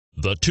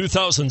The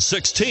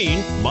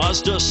 2016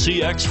 Mazda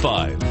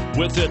CX-5.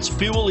 With its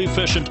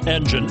fuel-efficient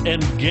engine,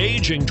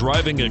 engaging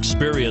driving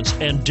experience,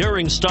 and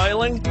daring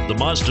styling, the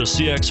Mazda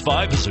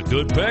CX-5 is a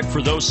good pick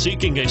for those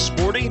seeking a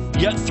sporty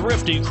yet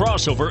thrifty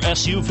crossover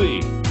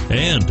SUV.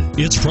 And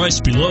it's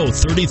priced below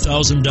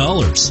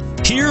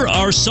 $30,000. Here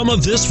are some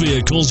of this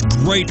vehicle's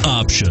great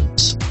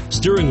options: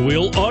 steering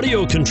wheel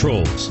audio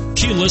controls,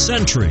 keyless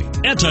entry,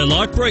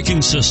 anti-lock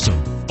braking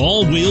system,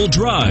 all-wheel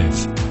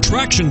drive,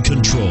 traction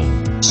control,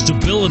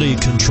 stability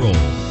control,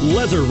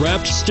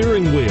 leather-wrapped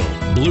steering wheel,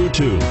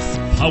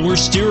 Bluetooth, power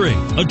steering,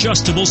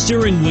 adjustable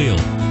steering wheel.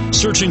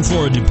 Searching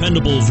for a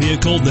dependable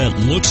vehicle that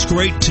looks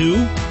great too?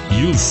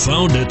 You've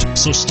found it,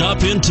 so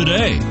stop in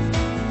today.